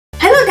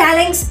Hello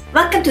darlings!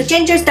 Welcome to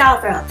Ginger's Doll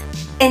World.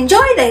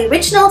 Enjoy the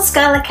original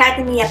Skull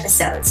Academy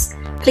episodes.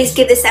 Please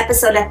give this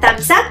episode a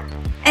thumbs up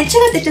and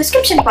check out the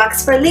description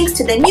box for links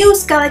to the new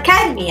Skull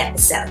Academy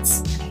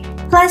episodes.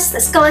 Plus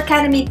the Skull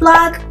Academy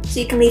blog so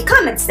you can leave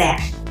comments there.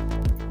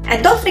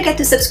 And don't forget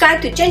to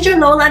subscribe to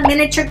GINGERLOLA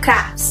Miniature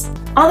Crafts.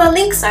 All the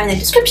links are in the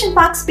description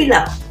box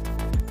below.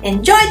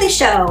 Enjoy the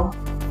show!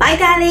 Bye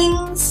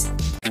darlings!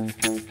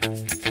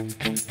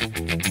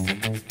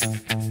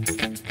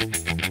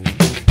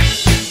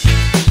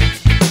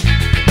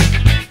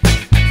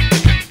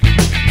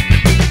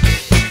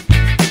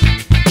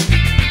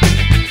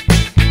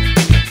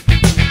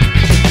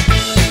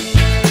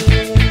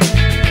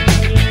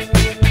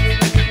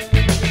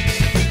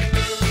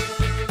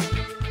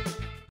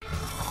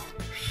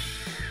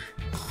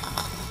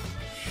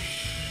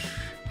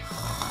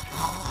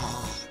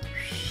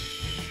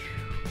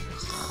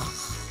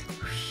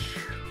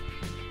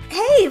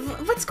 Hey,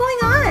 what's going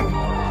on?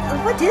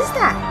 What is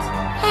that?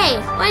 Hey,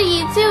 what are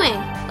you doing?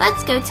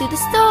 Let's go to the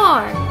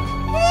store.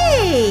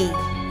 Hey,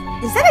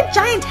 is that a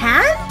giant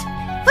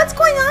hand? What's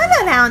going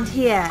on around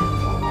here?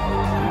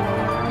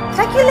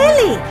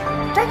 Draculili,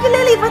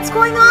 what's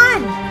going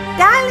on?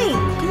 Darling,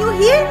 can you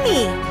hear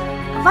me?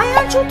 Why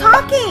aren't you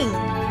talking?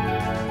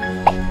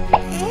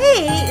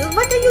 Hey,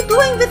 what are you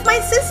doing with my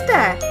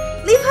sister?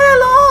 Leave her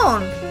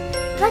alone.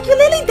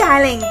 Draculili,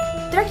 darling.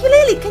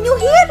 Draculili, can you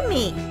hear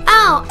me?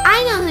 Oh,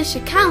 I know who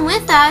should come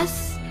with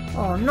us.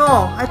 Oh no,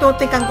 I don't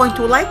think I'm going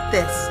to like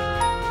this.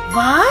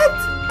 What?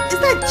 Is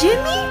that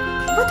Jimmy?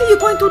 What are you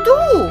going to do?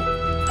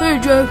 Hey,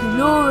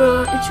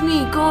 Laura, it's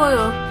me,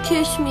 Goyle.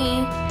 Kiss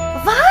me.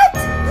 What?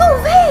 No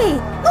way!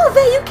 No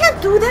way, you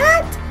can't do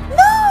that!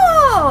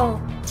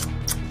 No!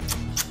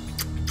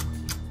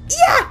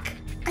 Yuck!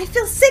 I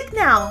feel sick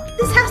now.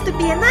 This has to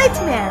be a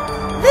nightmare.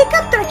 Wake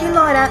up,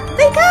 Laura.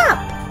 Wake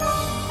up!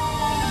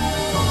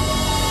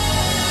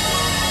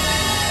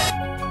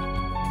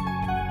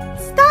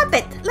 Stop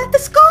it! Let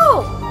us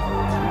go!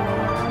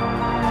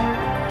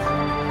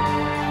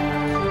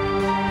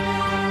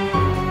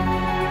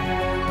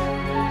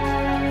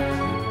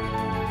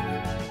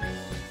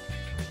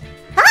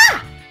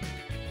 Ah!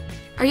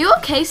 Are you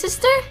okay,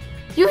 sister?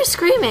 You were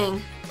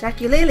screaming.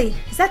 Draculili,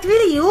 is that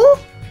really you?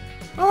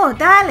 Oh,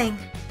 darling,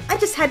 I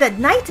just had a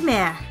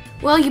nightmare.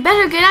 Well, you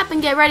better get up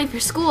and get ready for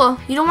school.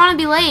 You don't want to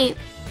be late.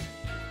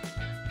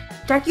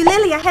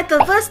 Draculili, I had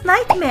the worst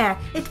nightmare.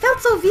 It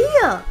felt so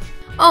real.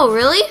 Oh,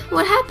 really?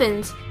 What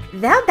happened?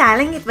 Well,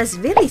 darling, it was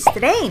really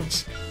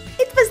strange.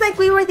 It was like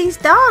we were these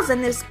dolls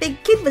and this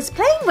big kid was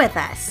playing with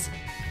us.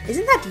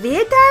 Isn't that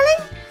weird,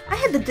 darling? I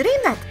had the dream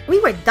that we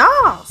were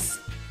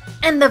dolls.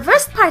 And the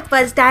worst part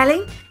was,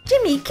 darling,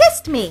 Jimmy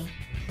kissed me.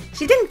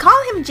 She didn't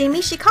call him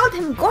Jimmy, she called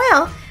him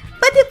Goyle,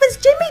 but it was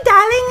Jimmy,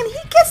 darling, and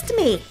he kissed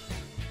me.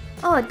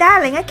 Oh,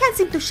 darling, I can't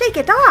seem to shake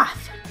it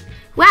off.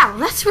 Wow,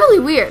 that's really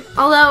weird.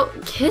 Although,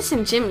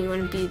 kissing Jimmy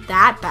wouldn't be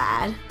that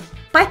bad.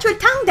 Bite your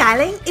tongue,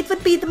 darling. It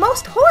would be the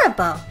most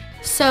horrible.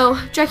 So,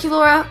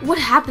 Draculora, what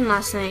happened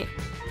last night?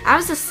 I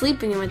was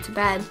asleep when you went to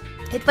bed.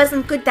 It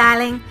wasn't good,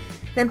 darling.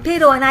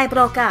 Vampiro and I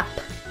broke up.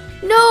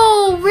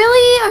 No,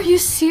 really? Are you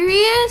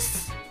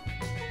serious?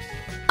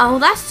 Oh,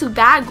 that's too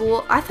bad,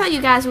 Ghoul. I thought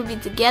you guys would be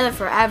together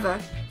forever.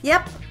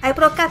 Yep, I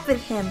broke up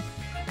with him.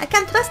 I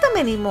can't trust him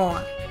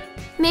anymore.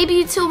 Maybe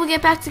you two will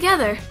get back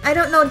together. I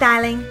don't know,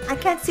 darling. I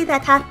can't see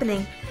that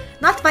happening.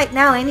 Not right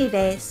now,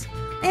 anyways.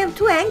 I am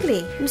too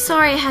angry. I'm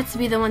sorry I had to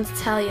be the one to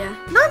tell you.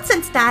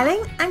 Nonsense,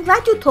 darling. I'm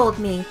glad you told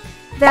me.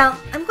 Well,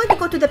 I'm going to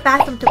go to the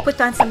bathroom to put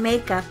on some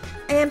makeup.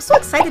 I am so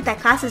excited that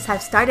classes have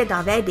started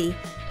already.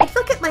 It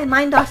will get my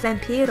mind off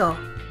Vampiro.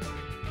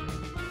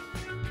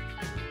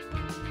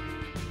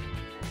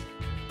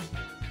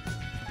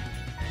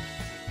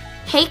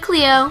 Hey,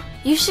 Cleo.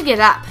 You should get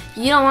up.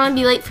 You don't want to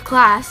be late for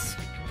class.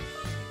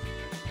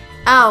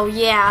 Oh,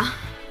 yeah.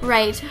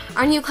 Right.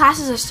 Our new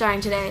classes are starting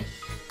today.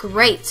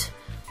 Great.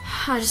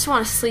 I just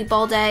want to sleep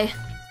all day.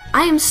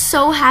 I am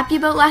so happy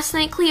about last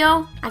night,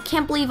 Cleo. I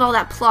can't believe all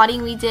that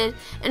plotting we did,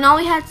 and all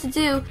we had to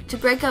do to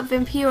break up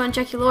Vampiro and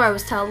Draculora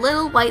was tell a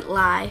little white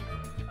lie.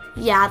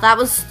 Yeah, that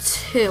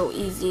was too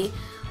easy.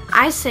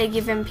 I say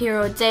give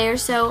Vampiro a day or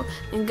so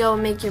and go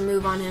and make your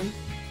move on him.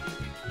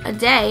 A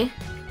day?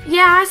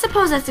 Yeah, I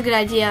suppose that's a good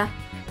idea,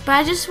 but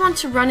I just want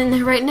to run in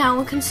there right now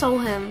and console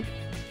him.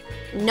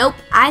 Nope,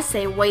 I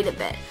say wait a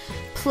bit.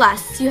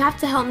 Plus, you have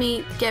to help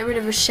me get rid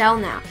of Rochelle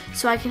now,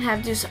 so I can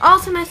have Deuce all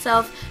to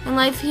myself, and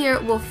life here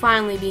will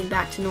finally be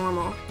back to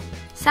normal.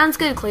 Sounds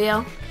good,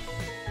 Cleo.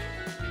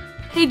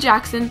 Hey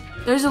Jackson,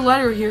 there's a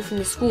letter here from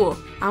the school.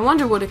 I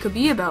wonder what it could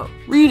be about.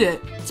 Read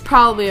it. It's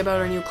probably about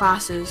our new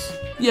classes.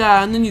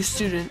 Yeah, and the new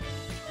student.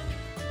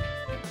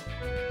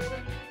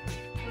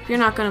 You're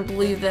not gonna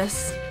believe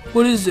this.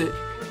 What is it?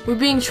 We're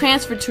being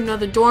transferred to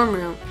another dorm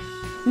room.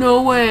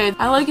 No way,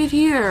 I like it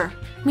here.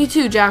 Me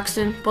too,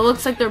 Jackson, but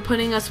looks like they're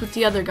putting us with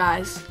the other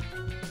guys.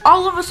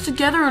 All of us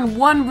together in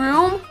one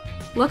room?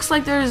 Looks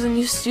like there is a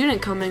new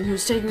student coming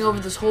who's taking over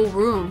this whole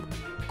room.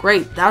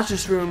 Great, that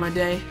just ruined my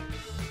day.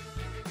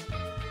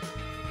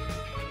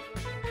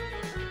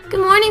 Good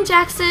morning,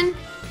 Jackson.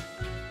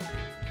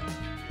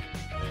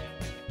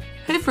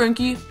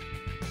 Frankie.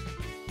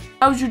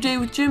 How was your day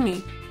with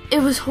Jimmy? It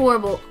was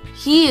horrible.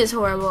 He is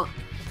horrible.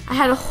 I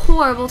had a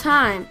horrible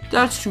time.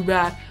 That's too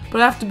bad,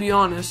 but I have to be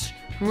honest.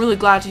 I'm really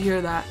glad to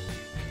hear that.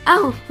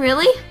 Oh,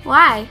 really?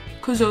 Why?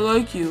 'Cause I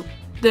like you.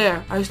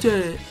 There, I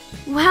said it.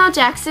 Wow,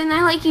 Jackson,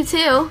 I like you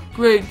too.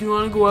 Great, do you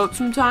want to go out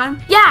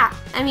sometime? Yeah,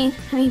 I mean,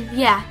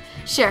 yeah,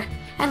 sure.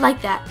 I'd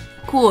like that.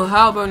 Cool,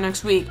 how about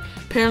next week?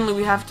 Apparently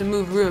we have to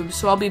move rooms,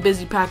 so I'll be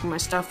busy packing my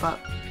stuff up.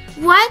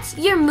 What?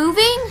 You're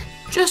moving?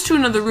 Just to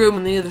another room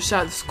on the other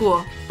side of the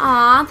school.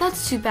 Aw,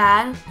 that's too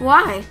bad.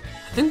 Why?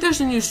 I think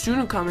there's a new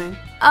student coming.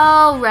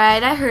 Oh,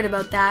 right, I heard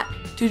about that.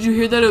 Did you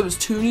hear that it was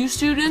 2 new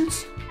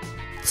students?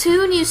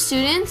 2 new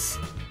students?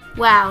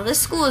 Wow, this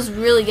school is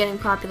really getting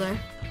popular.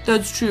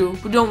 That's true,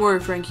 but don't worry,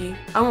 Frankie.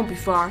 I won't be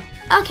far.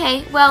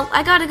 Okay, well,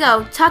 I gotta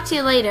go. Talk to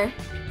you later.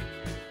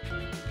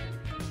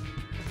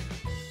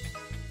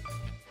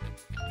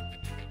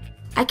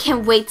 I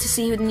can't wait to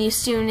see who the new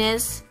student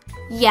is.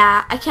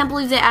 Yeah, I can't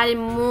believe they added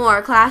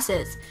more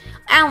classes.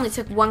 I only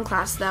took 1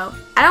 class though.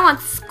 I don't want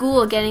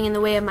school getting in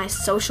the way of my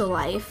social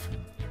life.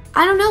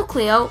 I don't know,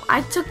 Cleo.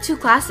 I took 2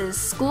 classes.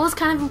 School is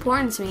kind of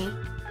important to me.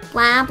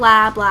 Blah,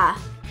 blah, blah.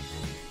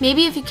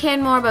 Maybe if you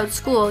cared more about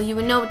school, you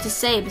would know what to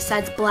say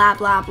besides blah,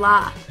 blah,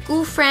 blah.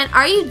 Ooh, Fran,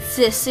 are you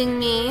dissing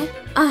me?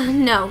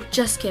 No,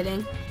 just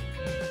kidding.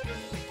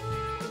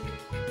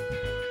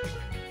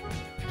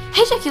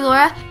 Hey, Jackie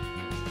Laura.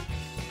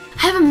 I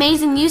have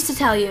amazing news to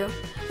tell you.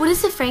 What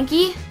is it,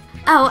 Frankie?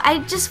 Oh, I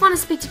just want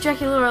to speak to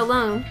Jackie Laura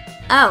alone.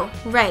 Oh,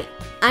 right.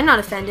 I'm not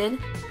offended.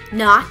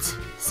 Not?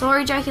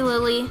 Sorry, Jackie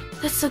Lily.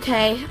 That's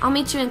okay. I'll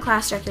meet you in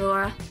class, Jackie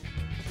Laura.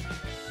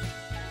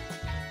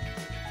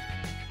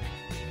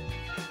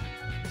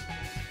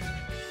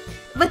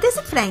 What is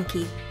it,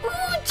 Frankie?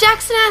 Ooh,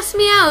 Jackson asked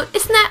me out.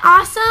 Isn't that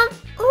awesome?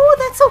 Oh,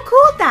 that's so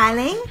cool,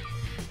 darling.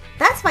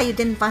 That's why you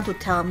didn't want to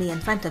tell me in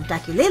front of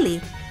Jackie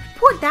Lily.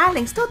 Poor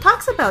darling still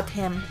talks about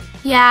him.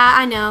 Yeah,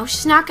 I know.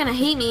 She's not gonna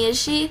hate me, is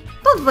she?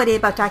 Don't worry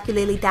about Jackie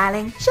Lily,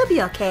 darling. She'll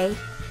be okay.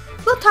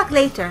 We'll talk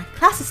later.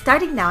 Class is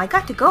starting now. I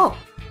got to go.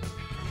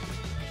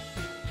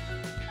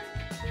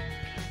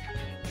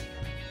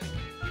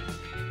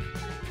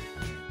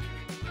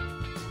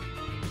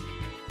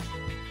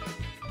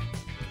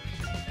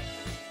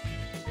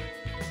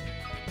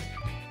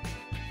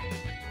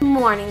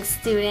 Morning,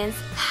 students.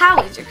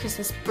 How was your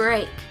Christmas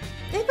break?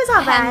 It was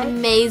I had alright. an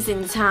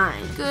amazing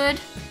time. Good.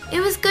 It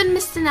was good,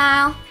 Mr.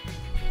 Nile.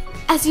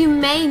 As you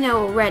may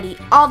know already,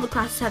 all the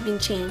classes have been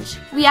changed.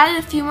 We added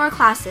a few more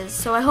classes,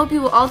 so I hope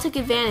you will all take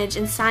advantage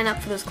and sign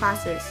up for those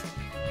classes.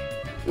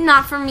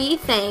 Not for me,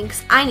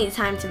 thanks. I need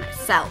time to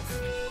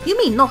myself. You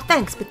mean no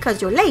thanks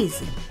because you're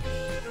lazy?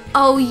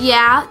 Oh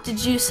yeah?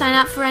 Did you sign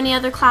up for any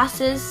other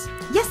classes?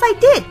 Yes, I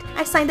did.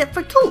 I signed up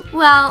for 2.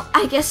 Well,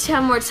 I guess you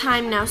have more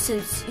time now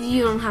since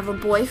you don't have a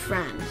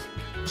boyfriend.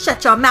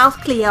 Shut your mouth,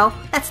 Cleo.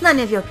 That's none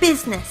of your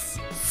business.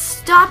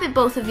 Stop it,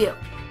 both of you.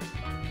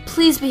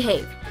 Please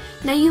behave.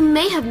 Now you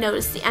may have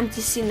noticed the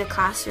empty seat in the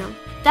classroom.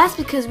 That's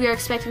because we are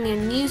expecting a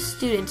new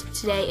student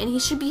today and he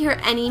should be here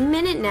any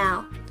minute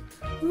now.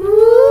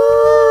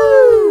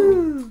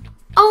 Woo!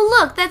 Oh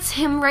look, that's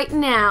him right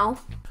now.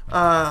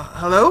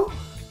 Hello?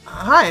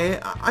 Hi,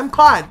 I'm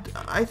Claude.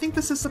 I think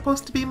this is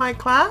supposed to be my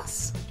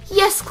class?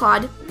 Yes,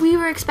 Claude, we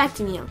were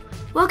expecting you.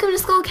 Welcome to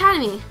Skull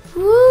Academy.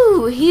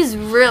 Woo, he's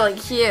really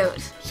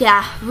cute.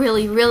 Yeah,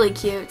 really, really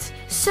cute.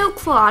 So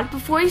Claude,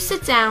 before you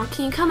sit down,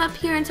 can you come up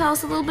here and tell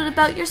us a little bit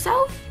about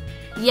yourself?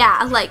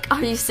 Yeah, like,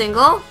 are you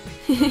single?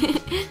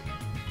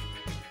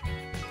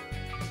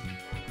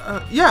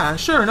 Yeah,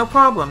 sure, no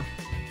problem.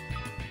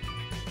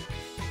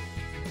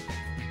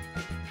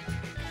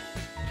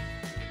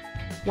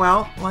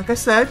 Well, like I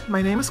said,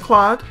 my name is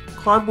Claude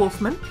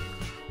Wolfman.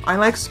 I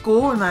like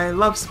school and I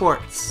love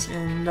sports,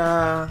 and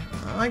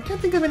I can't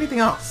think of anything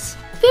else.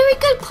 Very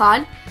good,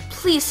 Claude.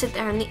 Please sit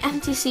there in the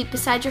empty seat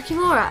beside Jackie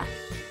Laura.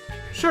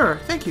 Sure,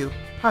 thank you.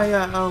 Hi,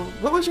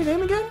 what was your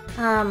name again?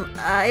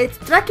 It's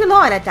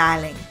Draculaura,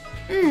 darling.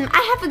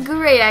 I have a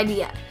great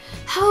idea.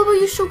 How about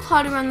you show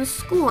Claude around the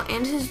school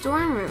and his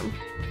dorm room?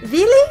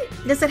 Really?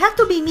 Does it have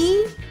to be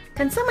me?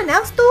 Can someone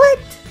else do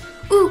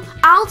it? Ooh,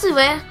 I'll do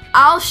it.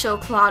 I'll show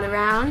Claude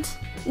around.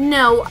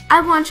 No, I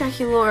want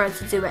Jackie Laura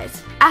to do it.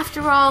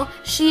 After all,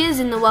 she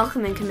is in the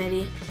welcoming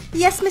committee.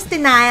 Yes, Mr.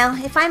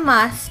 Nile, if I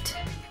must.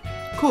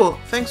 Cool,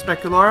 thanks,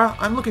 Draculaura.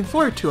 I'm looking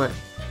forward to it.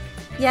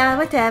 Yeah,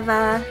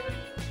 whatever.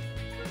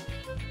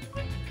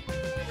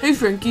 Hey,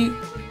 Frankie.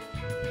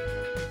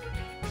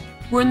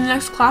 We're in the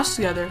next class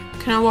together.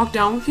 Can I walk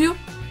down with you?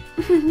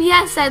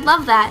 Yes, I'd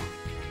love that.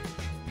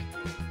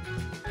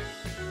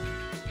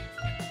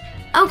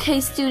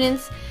 Okay,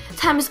 students,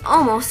 time is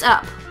almost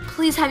up.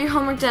 Please have your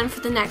homework done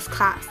for the next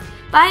class.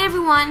 Bye,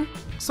 everyone.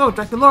 So,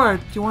 Draculaura,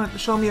 do you want to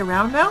show me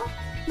around now?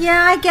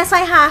 Yeah, I guess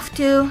I have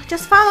to.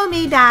 Just follow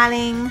me,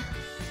 darling.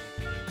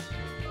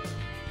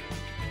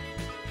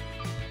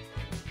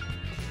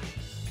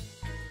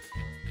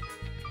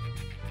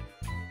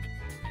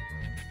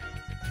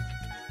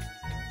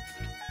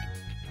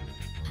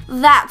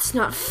 That's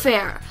not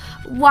fair.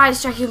 Why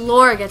does Jackie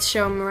Laura get to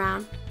show him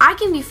around? I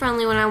can be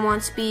friendly when I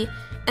want to be,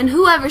 And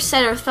whoever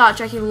said or thought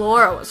drinking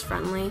Laura was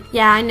friendly?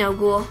 Yeah, I know,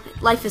 Ghoul.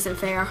 Life isn't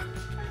fair.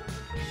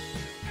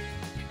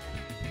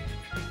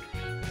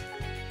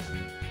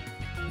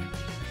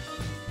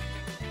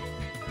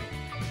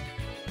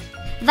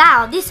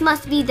 Wow, this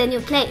must be the new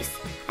place.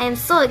 I am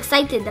so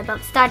excited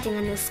about starting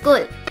a new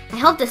school. I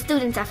hope the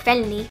students are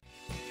friendly.